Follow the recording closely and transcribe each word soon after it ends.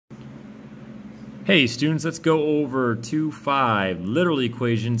Hey students, let's go over 2-5 literal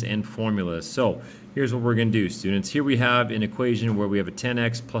equations and formulas. So here's what we're going to do, students. Here we have an equation where we have a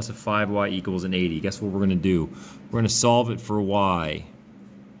 10x plus a 5y equals an 80. Guess what we're going to do? We're going to solve it for y.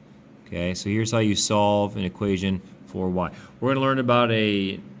 Okay, so here's how you solve an equation for y. We're going to learn about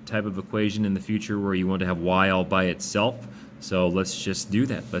a type of equation in the future where you want to have y all by itself. So let's just do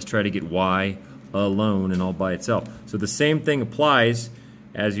that. Let's try to get y alone and all by itself. So the same thing applies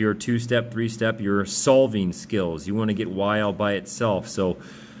as your 2-step, 3-step, your solving skills. You want to get y all by itself. So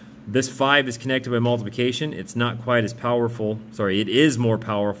this 5 is connected by multiplication. It's not quite as powerful. Sorry, it is more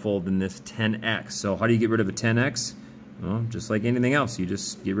powerful than this 10x. So how do you get rid of a 10x? Well, just like anything else. You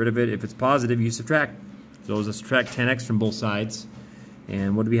just get rid of it. If it's positive, you subtract. So let's subtract 10x from both sides.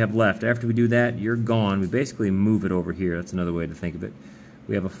 And what do we have left? After we do that, you're gone. We basically move it over here. That's another way to think of it.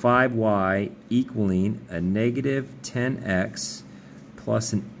 We have a 5y equaling a negative 10x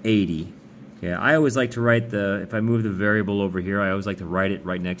plus an 80. Okay, I always like to write if I move the variable over here, I always like to write it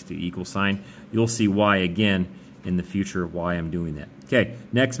right next to the equal sign. You'll see y again in the future why I'm doing that. Okay,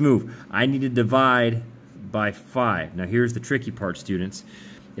 next move. I need to divide by 5. Now here's the tricky part, students.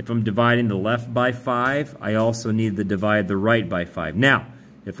 If I'm dividing the left by 5, I also need to divide the right by 5. Now,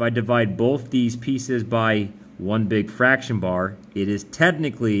 if I divide both these pieces by one big fraction bar, it is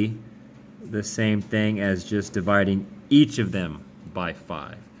technically the same thing as just dividing each of them by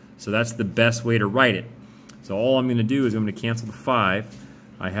 5. So that's the best way to write it. So all I'm going to do is I'm going to cancel the 5.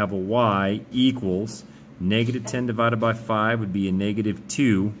 I have a y equals negative 10 divided by 5 would be a negative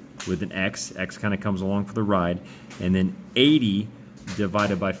 2 with an x. X kind of comes along for the ride. And then 80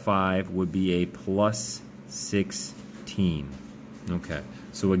 divided by 5 would be a plus 16. Okay.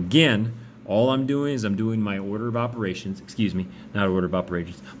 So again, all I'm doing is I'm doing my order of operations, excuse me, not order of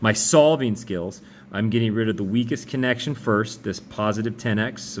operations, my solving skills. I'm getting rid of the weakest connection first, this positive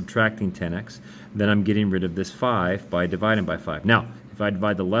 10x, subtracting 10x. Then I'm getting rid of this 5 by dividing by 5. Now, if I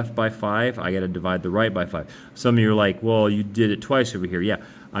divide the left by 5, I got to divide the right by 5. Some of you are like, well, you did it twice over here. Yeah,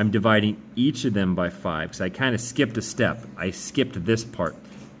 I'm dividing each of them by 5 because I kind of skipped a step. I skipped this part.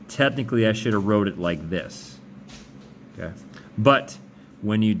 Technically, I should have wrote it like this. Okay, but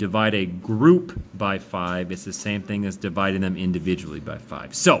when you divide a group by 5, it's the same thing as dividing them individually by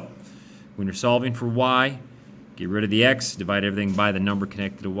 5. So, when you're solving for y, get rid of the x, divide everything by the number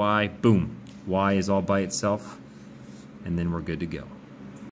connected to y, boom. Y is all by itself, and then we're good to go.